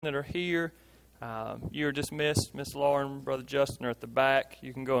that are here. You're dismissed. Miss Lauren, Brother Justin are at the back.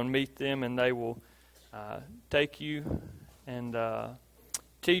 You can go and meet them, and they will take you and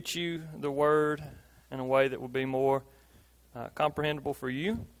teach you the Word in a way that will be more comprehensible for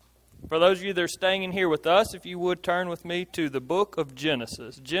you. For those of you that are staying in here with us, if you would turn with me to the book of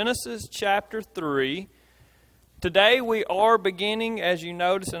Genesis. Genesis chapter 3. Today we are beginning, as you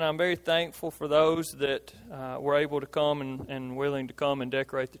notice, and I'm very thankful for those that were able to come and willing to come and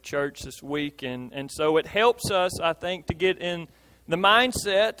decorate the church this week. And so it helps us, I think, to get in the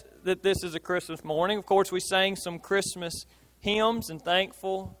mindset that this is a Christmas morning. Of course, we sang some Christmas hymns and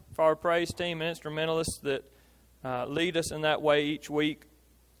thankful for our praise team and instrumentalists that lead us in that way each week.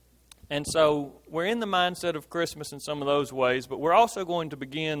 And so we're in the mindset of Christmas in some of those ways, but we're also going to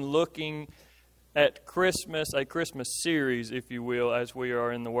begin looking at Christmas, a Christmas series, if you will, as we are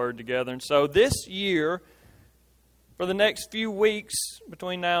in the Word together. And so this year, for the next few weeks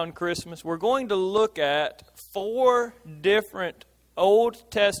between now and Christmas, we're going to look at 4 different Old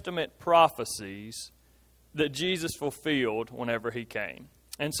Testament prophecies that Jesus fulfilled whenever He came.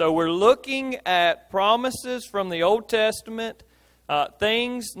 And so we're looking at promises from the Old Testament,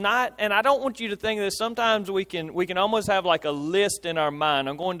 things not, and I don't want you to think that sometimes we can almost have like a list in our mind.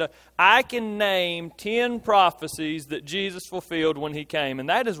 I can name 10 prophecies that Jesus fulfilled when He came, and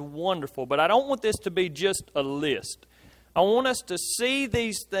that is wonderful, but I don't want this to be just a list. I want us to see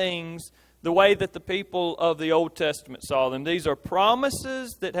these things the way that the people of the Old Testament saw them. These are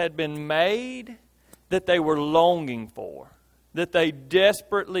promises that had been made, that they were longing for, that they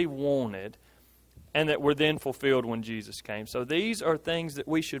desperately wanted, and that were then fulfilled when Jesus came. So these are things that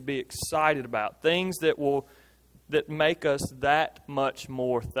we should be excited about, things that make us that much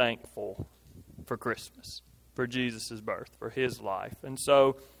more thankful for Christmas, for Jesus' birth, for His life. And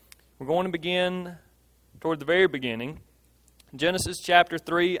so we're going to begin toward the very beginning. Genesis chapter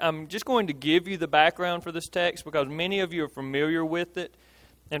 3, I'm just going to give you the background for this text because many of you are familiar with it.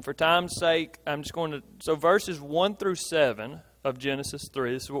 And for time's sake, so verses 1 through 7 of Genesis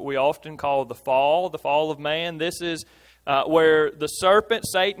 3. This is what we often call the fall of man. This is where the serpent,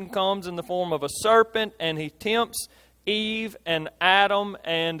 Satan, comes in the form of a serpent, and he tempts Eve and Adam,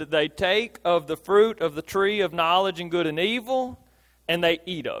 and they take of the fruit of the tree of knowledge and good and evil, and they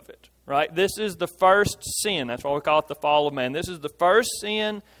eat of it. Right? This is the first sin. That's why we call it the fall of man. This is the first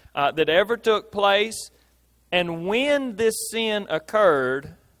sin that ever took place, and when this sin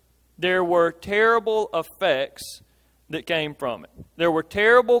occurred, there were terrible effects that came from it. There were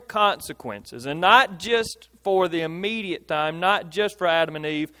terrible consequences, and not just for the immediate time, not just for Adam and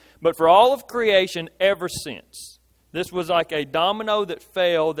Eve, but for all of creation ever since. This was like a domino that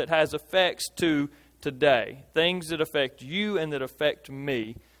fell that has effects to today. Things that affect you and that affect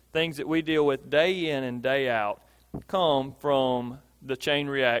me. Things that we deal with day in and day out come from the chain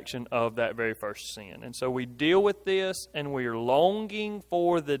reaction of that very first sin. And so we deal with this, and we are longing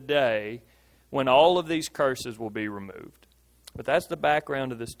for the day when all of these curses will be removed. But that's the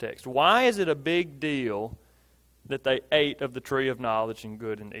background of this text. Why is it a big deal that they ate of the tree of knowledge and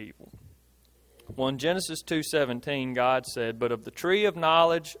good and evil? Well, in Genesis 2:17, God said, "But of the tree of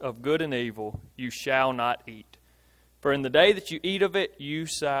knowledge of good and evil you shall not eat. For in the day that you eat of it, you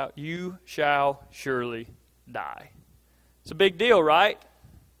shall surely die." It's a big deal, right?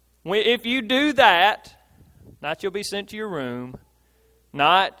 If you do that, not you'll be sent to your room,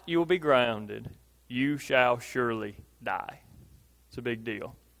 not you will be grounded, you shall surely die. It's a big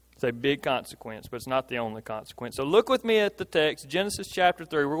deal. It's a big consequence, but it's not the only consequence. So look with me at the text, Genesis chapter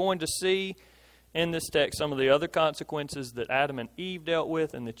 3. We're going to see in this text some of the other consequences that Adam and Eve dealt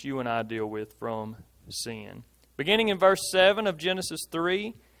with and that you and I deal with from sin. Beginning in verse 7 of Genesis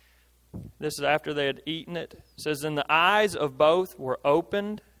 3, this is after they had eaten it. It says, "Then the eyes of both were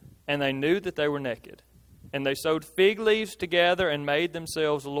opened, and they knew that they were naked. And they sewed fig leaves together and made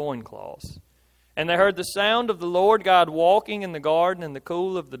themselves loincloths. And they heard the sound of the Lord God walking in the garden in the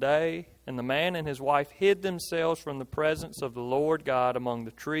cool of the day. And the man and his wife hid themselves from the presence of the Lord God among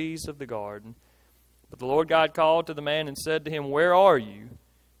the trees of the garden. But the Lord God called to the man and said to him, 'Where are you?'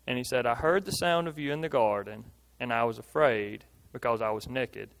 And he said, 'I heard the sound of you in the garden, and I was afraid because I was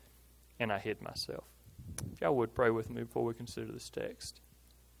naked, and I hid myself.'" If y'all would pray with me before we consider this text.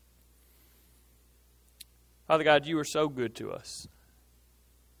 Father God, you are so good to us.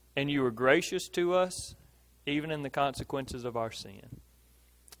 And you are gracious to us, even in the consequences of our sin.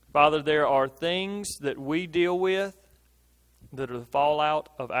 Father, there are things that we deal with that are the fallout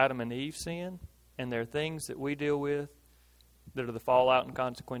of Adam and Eve's sin. And there are things that we deal with that are the fallout and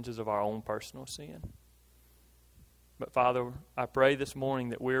consequences of our own personal sin. But Father, I pray this morning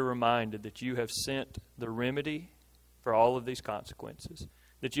that we're reminded that you have sent the remedy for all of these consequences.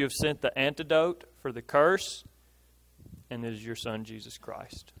 that you have sent the antidote for the curse, and it is your Son, Jesus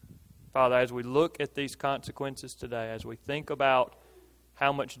Christ. Father, as we look at these consequences today, as we think about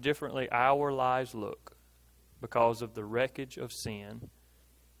how much differently our lives look because of the wreckage of sin,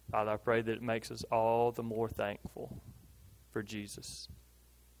 Father, I pray that it makes us all the more thankful for Jesus.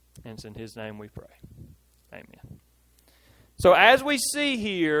 And it's in His name we pray. Amen. So as we see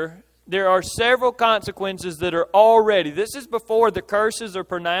here, there are several consequences that are already. This is before the curses are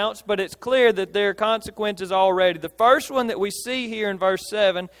pronounced, but it's clear that there are consequences already. The first one that we see here in verse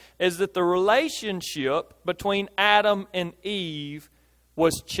 7 is that the relationship between Adam and Eve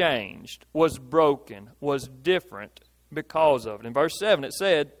was changed, was broken, was different because of it. In verse 7 it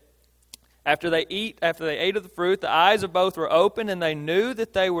said, After they ate of the fruit, the eyes of both were open, and they knew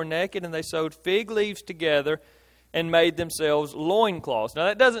that they were naked, and they sewed fig leaves together and made themselves loincloths. Now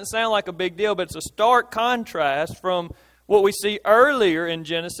that doesn't sound like a big deal, but it's a stark contrast from what we see earlier in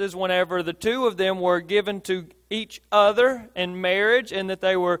Genesis whenever the two of them were given to each other in marriage, and that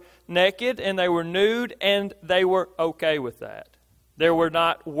they were naked and they were nude, and they were okay with that. They were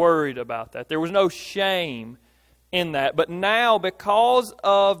not worried about that. There was no shame in that. But now, because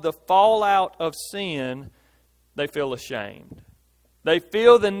of the fallout of sin, they feel ashamed. They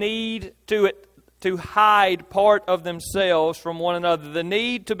feel the need to hide part of themselves from one another. The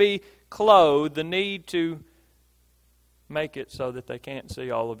need to be clothed. The need to make it so that they can't see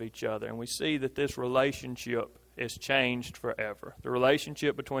all of each other. And we see that this relationship is changed forever. The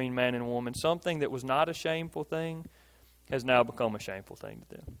relationship between man and woman, something that was not a shameful thing, has now become a shameful thing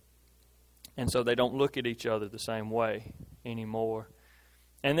to them. And so they don't look at each other the same way anymore.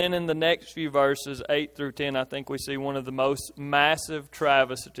 And then in the next few verses, 8 through 10, I think we see one of the most massive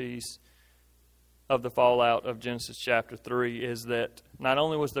travesties of the fallout of Genesis chapter 3 is that not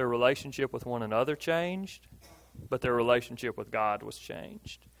only was their relationship with one another changed, but their relationship with God was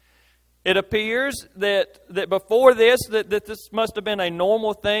changed. It appears that before this, that this must have been a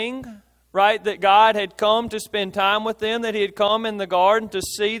normal thing, right? That God had come to spend time with them, that He had come in the garden to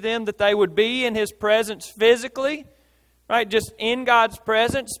see them, that they would be in His presence physically, right? Just in God's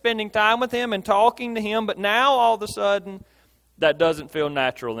presence, spending time with Him and talking to Him. But now, all of a sudden, that doesn't feel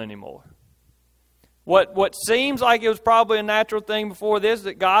natural anymore. What seems like it was probably a natural thing before this,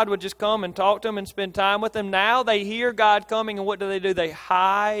 that God would just come and talk to them and spend time with them, now they hear God coming, and what do? They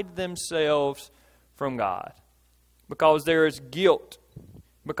hide themselves from God. Because there is guilt.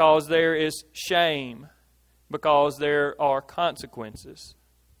 Because there is shame. Because there are consequences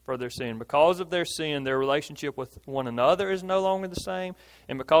for their sin. Because of their sin, their relationship with one another is no longer the same.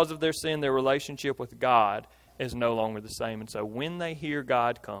 And because of their sin, their relationship with God is no longer the same. And so when they hear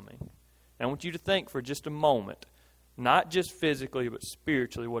God coming, I want you to think for just a moment, not just physically but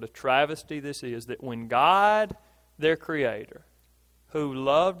spiritually, what a travesty this is, that when God, their Creator, who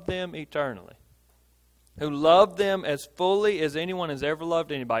loved them eternally, who loved them as fully as anyone has ever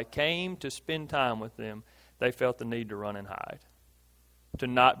loved anybody, came to spend time with them, they felt the need to run and hide, to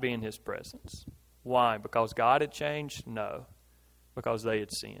not be in His presence. Why? Because God had changed? No, because they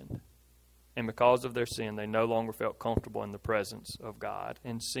had sinned. And because of their sin, they no longer felt comfortable in the presence of God.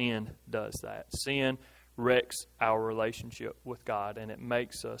 And sin does that. Sin wrecks our relationship with God, and it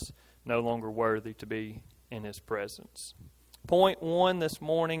makes us no longer worthy to be in His presence. Point 1 this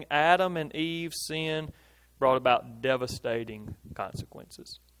morning, Adam and Eve's sin brought about devastating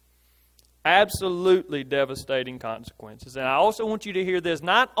consequences. Absolutely devastating consequences. And I also want you to hear this.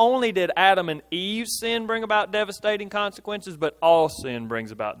 Not only did Adam and Eve's sin bring about devastating consequences, but all sin brings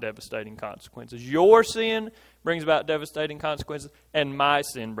about devastating consequences. Your sin brings about devastating consequences, and my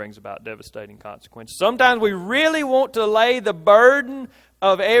sin brings about devastating consequences. Sometimes we really want to lay the burden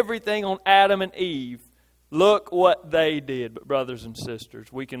of everything on Adam and Eve. Look what they did. But brothers and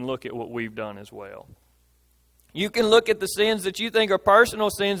sisters, we can look at what we've done as well. You can look at the sins that you think are personal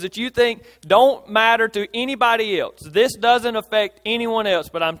sins that you think don't matter to anybody else. This doesn't affect anyone else,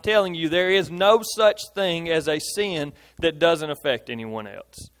 but I'm telling you, there is no such thing as a sin that doesn't affect anyone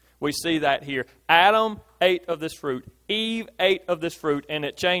else. We see that here. Adam ate of this fruit. Eve ate of this fruit, and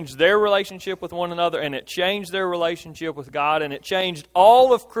it changed their relationship with one another, and it changed their relationship with God, and it changed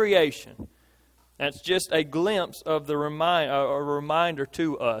all of creation. That's just a glimpse of a reminder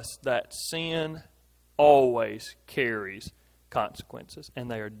to us that sin always carries consequences, and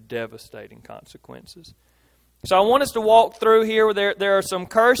they are devastating consequences. So I want us to walk through here where there are some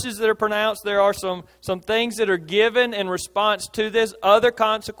curses that are pronounced. There are some things that are given in response to this, other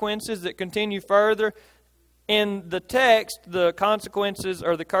consequences that continue further. In the text, the consequences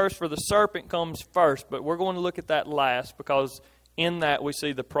or the curse for the serpent comes first, but we're going to look at that last because in that we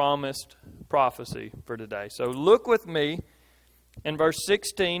see the promised prophecy for today. So look with me In verse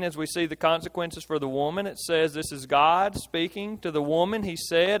 16, as we see the consequences for the woman, it says, this is God speaking to the woman. He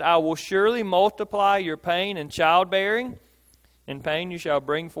said, I will surely multiply your pain in childbearing. In pain you shall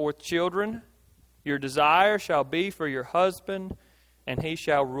bring forth children. Your desire shall be for your husband, and he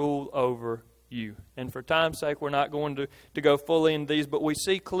shall rule over you. And for time's sake, we're not going to go fully into these, but we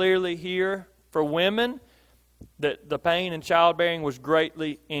see clearly here for women that the pain in childbearing was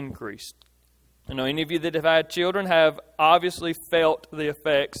greatly increased. I know any of you that have had children have obviously felt the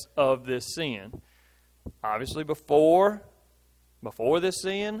effects of this sin. Obviously before this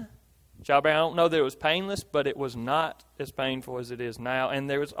sin, childbearing, I don't know that it was painless, but it was not as painful as it is now. And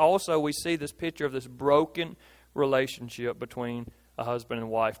there was also, we see this picture of this broken relationship between a husband and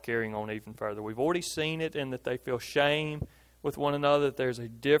wife carrying on even further. We've already seen it in that they feel shame with one another, that there's a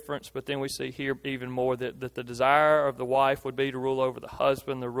difference, but then we see here even more that the desire of the wife would be to rule over the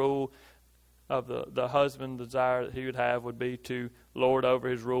husband. The rule of the husband, the desire that he would have would be to lord over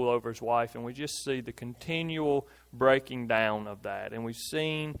his rule over his wife. And we just see the continual breaking down of that. And we've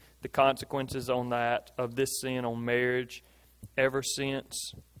seen the consequences on that, of this sin on marriage ever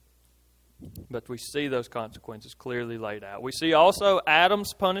since. But we see those consequences clearly laid out. We see also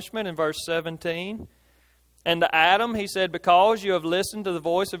Adam's punishment in verse 17. And to Adam he said, because you have listened to the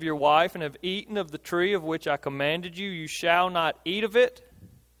voice of your wife and have eaten of the tree of which I commanded you, you shall not eat of it.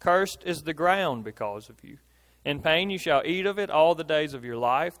 Cursed is the ground because of you. In pain you shall eat of it all the days of your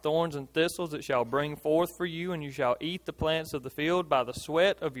life. Thorns and thistles it shall bring forth for you, and you shall eat the plants of the field. By the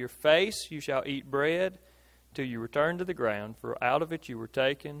sweat of your face you shall eat bread, till you return to the ground. For out of it you were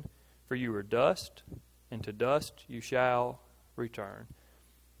taken, for you are dust, and to dust you shall return.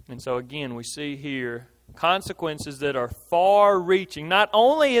 And so again, we see here consequences that are far-reaching. Not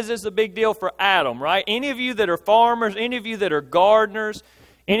only is this a big deal for Adam, right? Any of you that are farmers, any of you that are gardeners,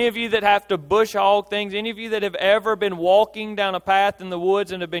 any of you that have to bush hog things, any of you that have ever been walking down a path in the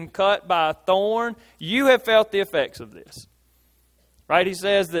woods and have been cut by a thorn, you have felt the effects of this. Right? He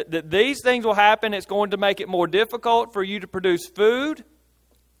says that these things will happen. It's going to make it more difficult for you to produce food.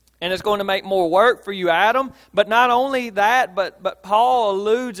 And it's going to make more work for you, Adam. But not only that, but Paul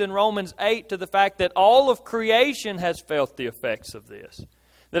alludes in Romans 8 to the fact that all of creation has felt the effects of this.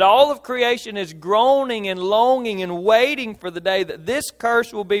 That all of creation is groaning and longing and waiting for the day that this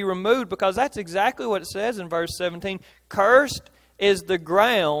curse will be removed, because that's exactly what it says in verse 17. Cursed is the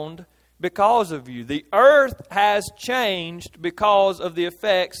ground because of you. The earth has changed because of the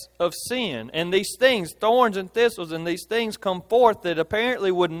effects of sin. And these things, thorns and thistles, and these things come forth that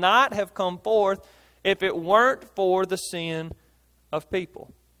apparently would not have come forth if it weren't for the sin of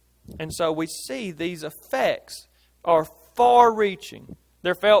people. And so we see these effects are far-reaching.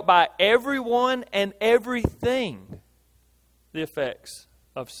 They're felt by everyone and everything, the effects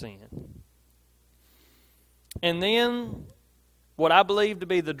of sin. And then what I believe to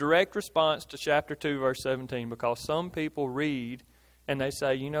be the direct response to chapter 2, verse 17, because some people read and they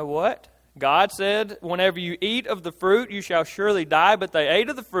say, you know what? God said, whenever you eat of the fruit, you shall surely die. But they ate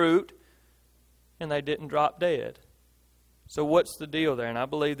of the fruit and they didn't drop dead. So what's the deal there? And I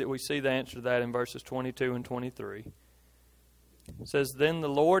believe that we see the answer to that in verses 22 and 23. It says, then the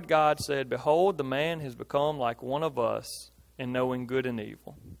Lord God said, behold, the man has become like one of us in knowing good and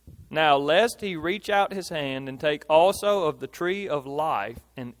evil. Now, lest he reach out his hand and take also of the tree of life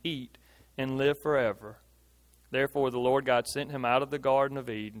and eat and live forever. Therefore the Lord God sent him out of the Garden of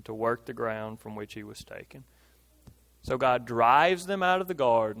Eden to work the ground from which he was taken. So God drives them out of the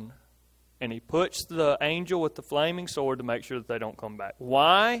garden, and he puts the angel with the flaming sword to make sure that they don't come back.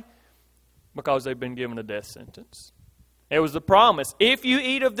 Why? Because they've been given a death sentence. It was the promise. If you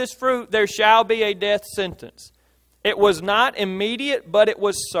eat of this fruit, there shall be a death sentence. It was not immediate, but it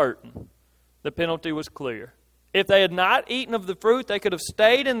was certain. The penalty was clear. If they had not eaten of the fruit, they could have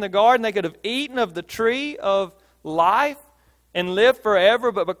stayed in the garden. They could have eaten of the tree of life and lived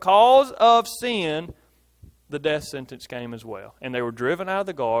forever. But because of sin, the death sentence came as well. And they were driven out of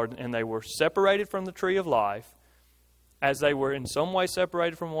the garden, and they were separated from the tree of life, as they were in some way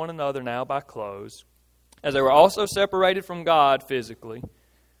separated from one another now by clothes, as they were also separated from God physically.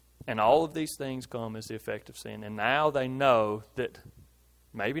 And all of these things come as the effect of sin. And now they know that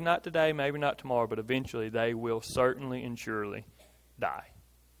maybe not today, maybe not tomorrow, but eventually they will certainly and surely die.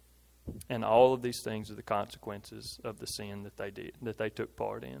 And all of these things are the consequences of the sin that they took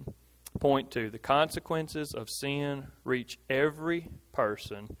part in. Point 2, the consequences of sin reach every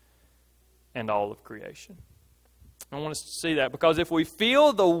person and all of creation. I want us to see that, because if we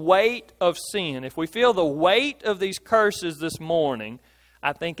feel the weight of sin, if we feel the weight of these curses this morning,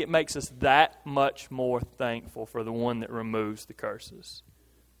 I think it makes us that much more thankful for the one that removes the curses.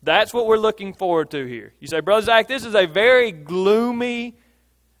 That's what we're looking forward to here. You say, Brother Zach, this is a very gloomy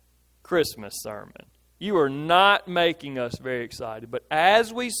Christmas sermon. You are not making us very excited. But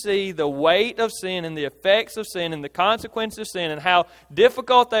as we see the weight of sin and the effects of sin and the consequences of sin and how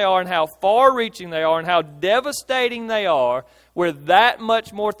difficult they are and how far-reaching they are and how devastating they are, we're that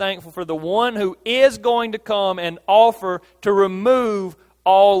much more thankful for the one who is going to come and offer to remove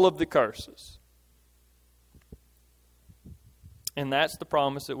all of the curses. And that's the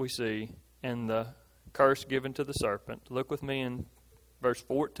promise that we see in the curse given to the serpent. Look with me in verse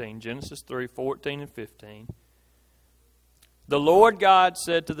 14, Genesis 3, 14 and 15. The Lord God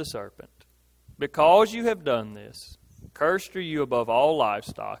said to the serpent, because you have done this, cursed are you above all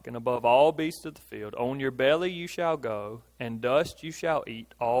livestock and above all beasts of the field. On your belly you shall go, and dust you shall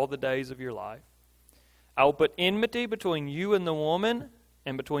eat all the days of your life. I will put enmity between you and the woman,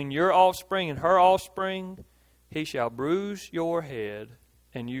 and between your offspring and her offspring. He shall bruise your head,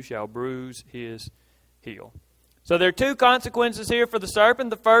 and you shall bruise his heel. So there are two consequences here for the serpent.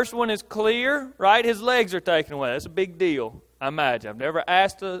 The first one is clear, right? His legs are taken away. That's a big deal, I imagine. I've never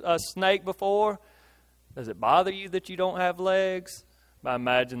asked a snake before, does it bother you that you don't have legs? I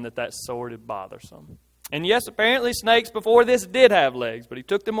imagine that that's sort of bothersome. And yes, apparently snakes before this did have legs, but he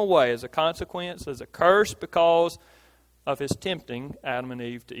took them away as a consequence, as a curse because of his tempting Adam and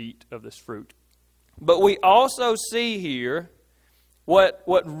Eve to eat of this fruit. But we also see here what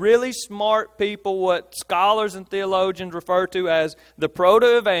really smart people, what scholars and theologians refer to as the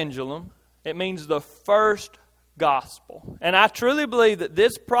proto-evangelium. It means the first gospel. And I truly believe that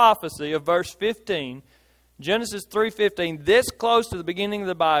this prophecy of verse 15, Genesis 3:15, this close to the beginning of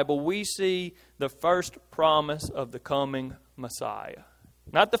the Bible, we see the first promise of the coming Messiah.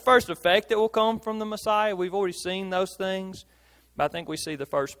 Not the first effect that will come from the Messiah. We've already seen those things. But I think we see the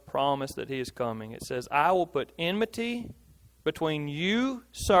first promise that he is coming. It says, I will put enmity between you,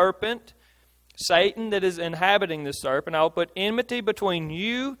 serpent, Satan that is inhabiting the serpent. I will put enmity between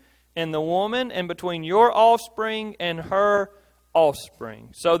you and the woman, and between your offspring and her offspring.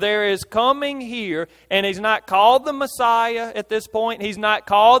 So there is coming here, and he's not called the Messiah at this point. He's not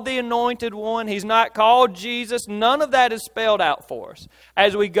called the Anointed One. He's not called Jesus. None of that is spelled out for us.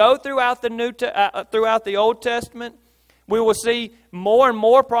 As we go throughout the Old Testament, we will see more and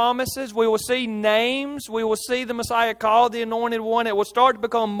more promises. We will see names. We will see the Messiah called the Anointed One. It will start to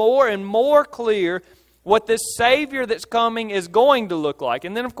become more and more clear what this Savior that's coming is going to look like.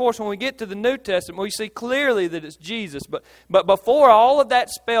 And then, of course, when we get to the New Testament, we see clearly that it's Jesus. But before all of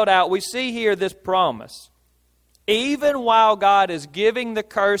that's spelled out, we see here this promise. Even while God is giving the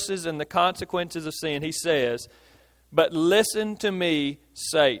curses and the consequences of sin, he says, but listen to me,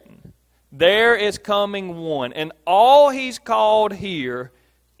 Satan. There is coming one, and all he's called here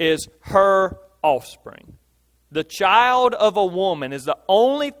is her offspring. The child of a woman is the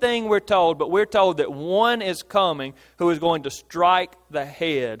only thing we're told, but we're told that one is coming who is going to strike the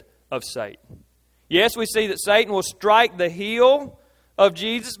head of Satan. Yes, we see that Satan will strike the heel of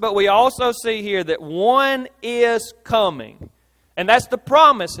Jesus, but we also see here that one is coming. And that's the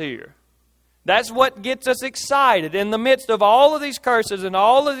promise here. That's what gets us excited. In the midst of all of these curses and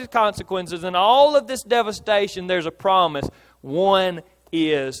all of these consequences and all of this devastation, there's a promise. One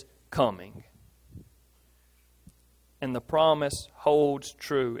is coming. And the promise holds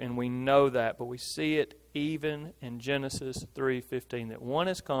true, and we know that, but we see it even in Genesis 3:15, that one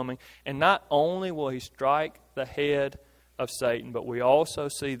is coming, and not only will he strike the head of Satan, but we also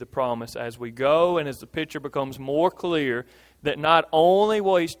see the promise as we go and as the picture becomes more clear that not only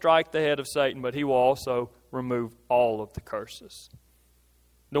will he strike the head of Satan, but he will also remove all of the curses.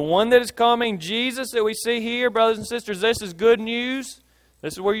 The one that is coming, Jesus, that we see here, brothers and sisters, this is good news.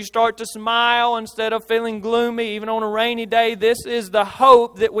 This is where you start to smile instead of feeling gloomy, even on a rainy day. This is the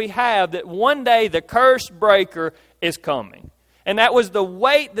hope that we have, that one day the curse breaker is coming. And that was the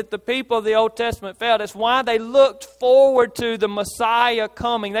weight that the people of the Old Testament felt. That's why they looked forward to the Messiah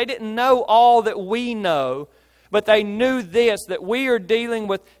coming. They didn't know all that we know, but they knew this, that we are dealing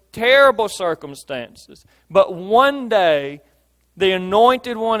with terrible circumstances. But one day, the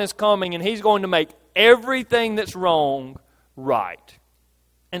Anointed One is coming, and he's going to make everything that's wrong right.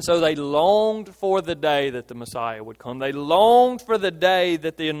 And so they longed for the day that the Messiah would come. They longed for the day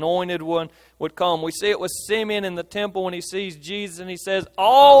that the Anointed One would come. We see it with Simeon in the temple when he sees Jesus, and he says,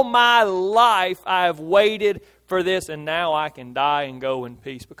 all my life I have waited for this, and now I can die and go in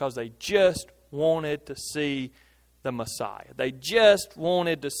peace, because they just wanted to see the Messiah. They just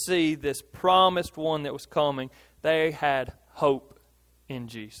wanted to see this promised one that was coming. They had hope in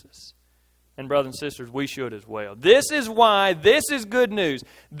Jesus. And brothers and sisters, we should as well. This is why, this is good news.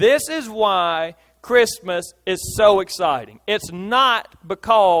 This is why Christmas is so exciting. It's not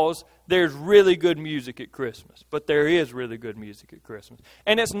because there's really good music at Christmas, but there is really good music at Christmas.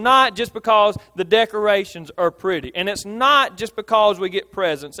 And it's not just because the decorations are pretty. And it's not just because we get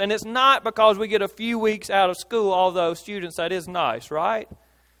presents. And it's not because we get a few weeks out of school, although students, that is nice, right?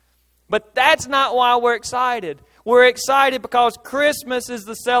 But that's not why we're excited. We're excited because Christmas is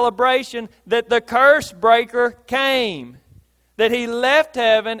the celebration that the curse breaker came. That He left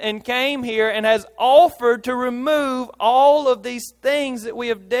heaven and came here and has offered to remove all of these things that we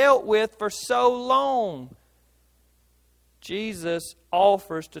have dealt with for so long. Jesus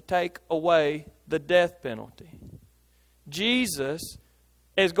offers to take away the death penalty. Jesus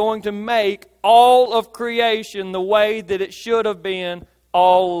is going to make all of creation the way that it should have been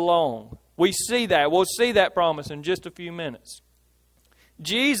all along. We see that. We'll see that promise in just a few minutes.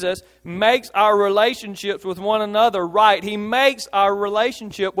 Jesus makes our relationships with one another right. He makes our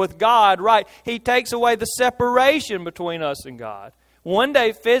relationship with God right. He takes away the separation between us and God. One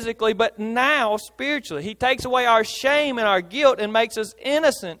day physically, but now spiritually. He takes away our shame and our guilt and makes us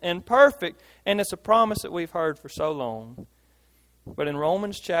innocent and perfect. And it's a promise that we've heard for so long. But in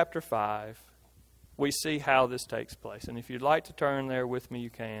Romans chapter 5, we see how this takes place. And if you'd like to turn there with me,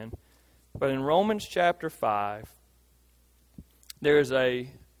 you can. But in Romans chapter 5, there is a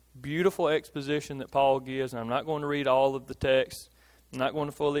beautiful exposition that Paul gives, and I'm not going to read all of the text. I'm not going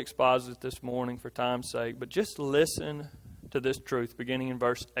to fully exposit it this morning for time's sake, but just listen to this truth beginning in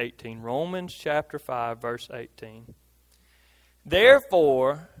verse 18. Romans chapter 5, verse 18.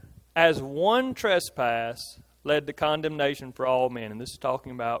 Therefore, as one trespass led to condemnation for all men, and this is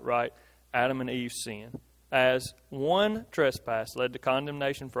talking about, right, Adam and Eve's sin. As one trespass led to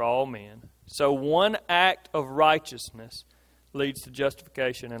condemnation for all men, so one act of righteousness leads to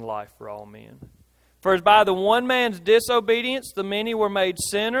justification and life for all men. For as by the one man's disobedience the many were made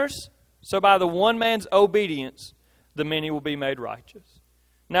sinners, so by the one man's obedience the many will be made righteous.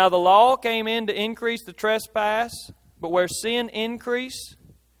 Now the law came in to increase the trespass, but where sin increased,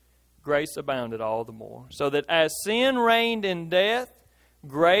 grace abounded all the more. So that as sin reigned in death,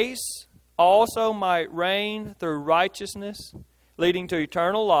 grace also might reign through righteousness, leading to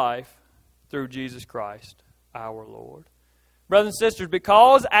eternal life through Jesus Christ our Lord. Brothers and sisters,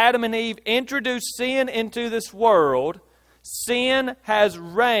 because Adam and Eve introduced sin into this world, sin has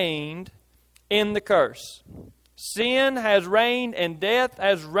reigned in the curse. Sin has reigned and death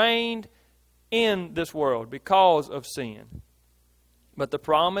has reigned in this world because of sin. But the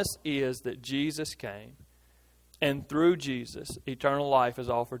promise is that Jesus came, and through Jesus, eternal life is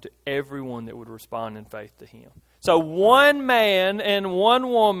offered to everyone that would respond in faith to Him. So one man and one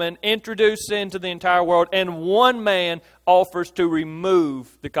woman introduce sin to the entire world, and one man offers to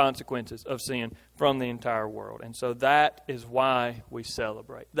remove the consequences of sin from the entire world. And so that is why we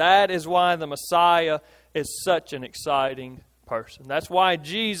celebrate. That is why the Messiah is such an exciting person. That's why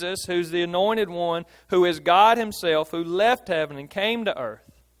Jesus, who's the anointed one, who is God Himself, who left heaven and came to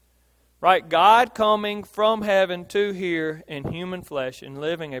earth, right? God coming from heaven to here in human flesh and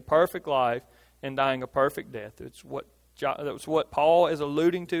living a perfect life and dying a perfect death. That's what Paul is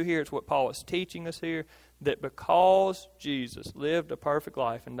alluding to here. It's what Paul is teaching us here. That because Jesus lived a perfect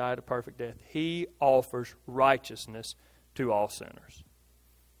life and died a perfect death, He offers righteousness to all sinners.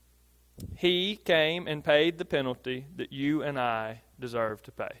 He came and paid the penalty that you and I deserve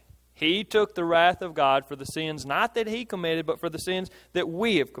to pay. He took the wrath of God for the sins, not that He committed, but for the sins that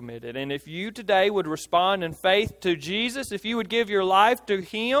we have committed. And if you today would respond in faith to Jesus, if you would give your life to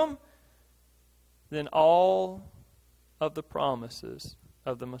Him, then all of the promises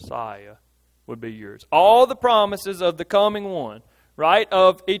of the Messiah would be yours. All the promises of the coming one, right?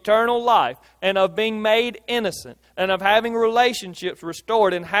 Of eternal life and of being made innocent and of having relationships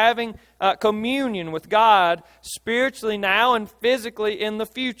restored and having communion with God spiritually now and physically in the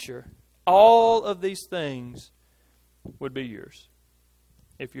future. All of these things would be yours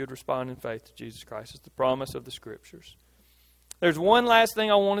if you would respond in faith to Jesus Christ. It's the promise of the Scriptures. There's one last thing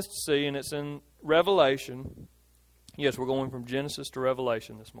I want us to see, and it's in Revelation. Yes, we're going from Genesis to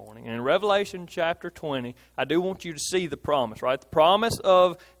Revelation this morning. And in Revelation chapter 20, I do want you to see the promise, right? The promise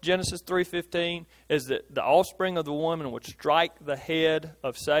of Genesis 3:15 is that the offspring of the woman would strike the head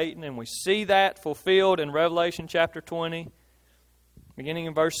of Satan. And we see that fulfilled in Revelation chapter 20, beginning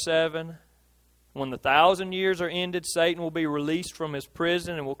in verse 7. When the 1,000 years are ended, Satan will be released from his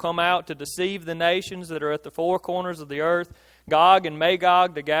prison and will come out to deceive the nations that are at the four corners of the earth, Gog and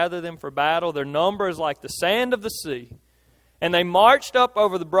Magog, to gather them for battle. Their number is like the sand of the sea. And they marched up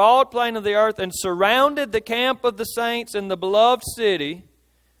over the broad plain of the earth and surrounded the camp of the saints in the beloved city.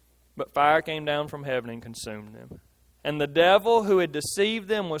 But fire came down from heaven and consumed them. And the devil who had deceived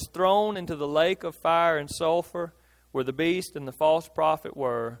them was thrown into the lake of fire and sulfur, where the beast and the false prophet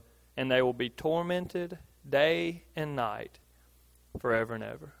were, and they will be tormented day and night forever and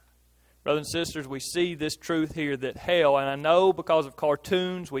ever. Brothers and sisters, we see this truth here that hell, and I know because of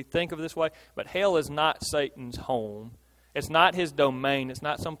cartoons we think of it this way, but hell is not Satan's home. It's not his domain. It's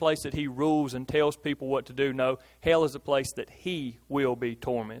not some place that he rules and tells people what to do. No, hell is a place that he will be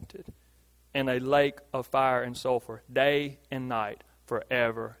tormented in a lake of fire and sulfur day and night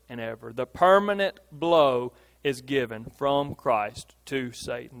forever and ever. The permanent blow is given from Christ to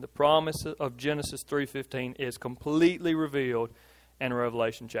Satan. The promise of Genesis 3:15 is completely revealed in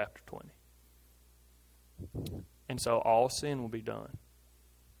Revelation chapter 20. And so all sin will be done.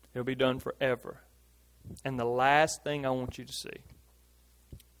 It will be done forever. And the last thing I want you to see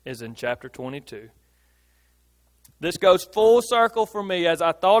is in chapter 22. This goes full circle for me. As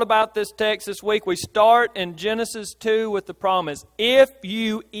I thought about this text this week, we start in Genesis 2 with the promise, if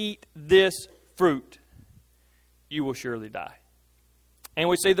you eat this fruit, you will surely die. And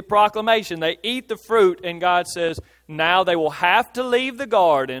we see the proclamation. They eat the fruit, and God says, now they will have to leave the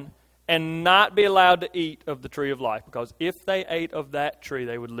garden and not be allowed to eat of the tree of life. Because if they ate of that tree,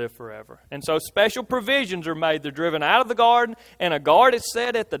 they would live forever. And so special provisions are made. They're driven out of the garden, and a guard is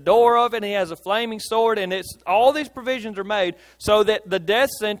set at the door of it, and he has a flaming sword, and all these provisions are made so that the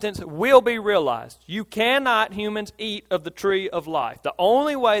death sentence will be realized. You cannot, humans, eat of the tree of life. The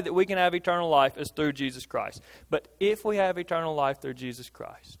only way that we can have eternal life is through Jesus Christ. But if we have eternal life through Jesus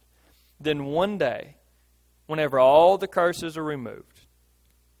Christ, then one day, whenever all the curses are removed,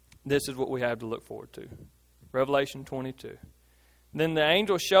 this is what we have to look forward to. Revelation 22. Then the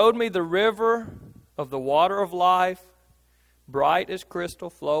angel showed me the river of the water of life, bright as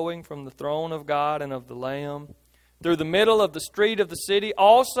crystal, flowing from the throne of God and of the Lamb, through the middle of the street of the city.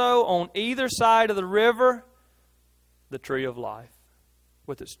 Also on either side of the river, the tree of life,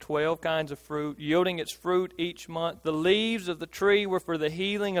 with its 12 kinds of fruit, yielding its fruit each month. The leaves of the tree were for the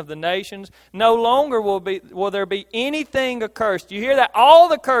healing of the nations. No longer will there be anything accursed. You hear that? All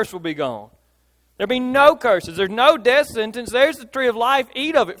the curse will be gone. There'll be no curses. There's no death sentence. There's the tree of life.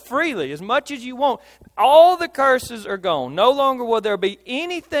 Eat of it freely, as much as you want. All the curses are gone. No longer will there be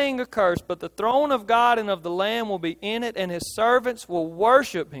anything accursed, but the throne of God and of the Lamb will be in it, and His servants will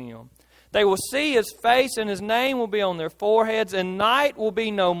worship Him. They will see His face, and His name will be on their foreheads, and night will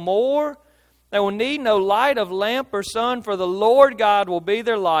be no more. They will need no light of lamp or sun, for the Lord God will be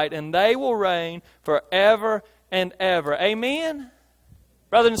their light, and they will reign forever and ever. Amen?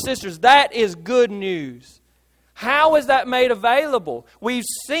 Brothers and sisters, that is good news. How is that made available? We've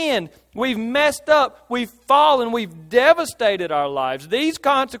sinned, we've messed up, we've fallen, we've devastated our lives. These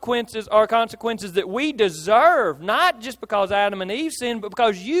consequences are consequences that we deserve, not just because Adam and Eve sinned, but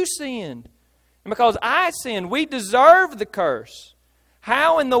because you sinned. And because I sinned, we deserve the curse.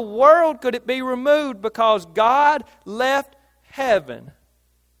 How in the world could it be removed? Because God left heaven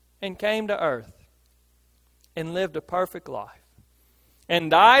and came to earth and lived a perfect life, and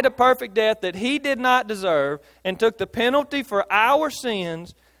died a perfect death that He did not deserve, and took the penalty for our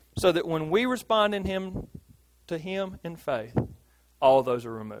sins, so that when we respond to Him in faith, all those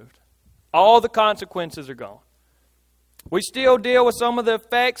are removed. All the consequences are gone. We still deal with some of the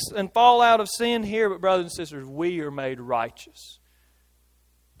effects and fallout of sin here, but brothers and sisters, we are made righteous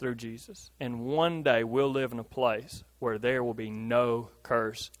through Jesus. And one day we'll live in a place where there will be no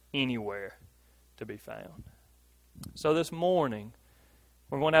curse anywhere to be found. So this morning,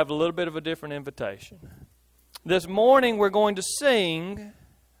 we're going to have a little bit of a different invitation. This morning we're going to sing,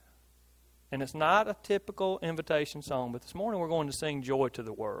 and it's not a typical invitation song, but this morning we're going to sing Joy to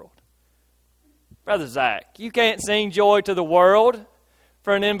the World. Brother Zach, you can't sing Joy to the World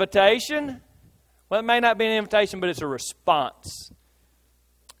for an invitation. Well, it may not be an invitation, but it's a response.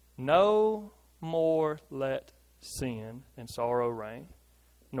 No more let sin and sorrow reign,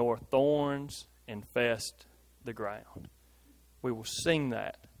 nor thorns infest the ground. We will sing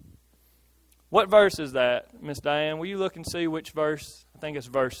that. What verse is that, Miss Diane? Will you look and see which verse? I think it's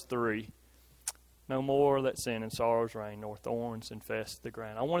verse 3. No more let sin and sorrows reign, nor thorns infest the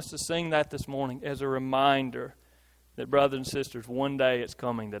ground. I want us to sing that this morning as a reminder that, brothers and sisters, one day it's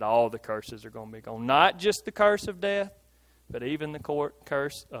coming that all the curses are going to be gone. Not just the curse of death, but even the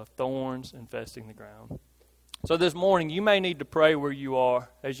curse of thorns infesting the ground. So this morning, you may need to pray where you are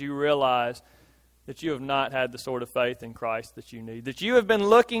as you realize that you have not had the sort of faith in Christ that you need. That you have been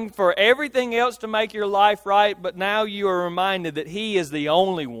looking for everything else to make your life right, but now you are reminded that He is the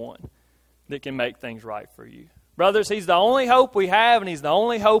only one that can make things right for you. Brothers, He's the only hope we have, and He's the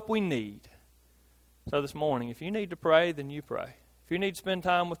only hope we need. So this morning, if you need to pray, then you pray. If If you need to spend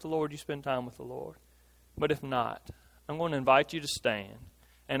time with the Lord, you spend time with the Lord. But if not, I'm going to invite you to stand.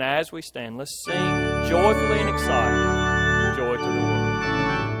 And as we stand, let's sing joyfully and excited, Joy to the World.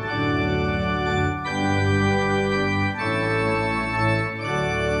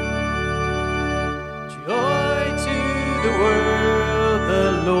 Joy to the world,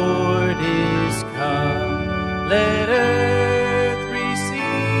 the Lord is come. Let earth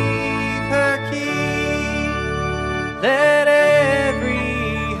receive her King. Let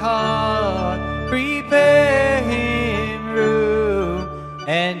every heart prepare him room.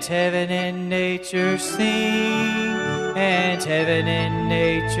 And heaven and nature sing, and heaven and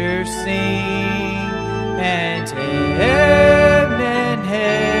nature sing, and heaven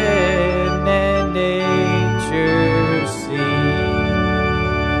and nature sing.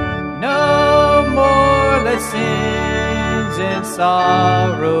 No more let sins and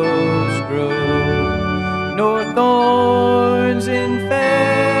sorrows grow, nor thorns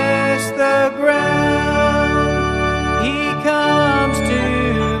infest the ground. He comes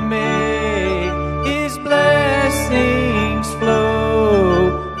to make his blessings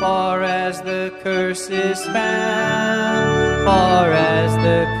flow, far as the curse is found, far as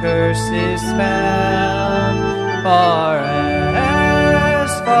the curse is found, far as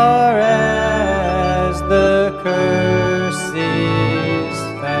the curse is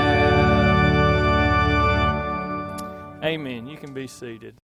found. Amen. You can be seated.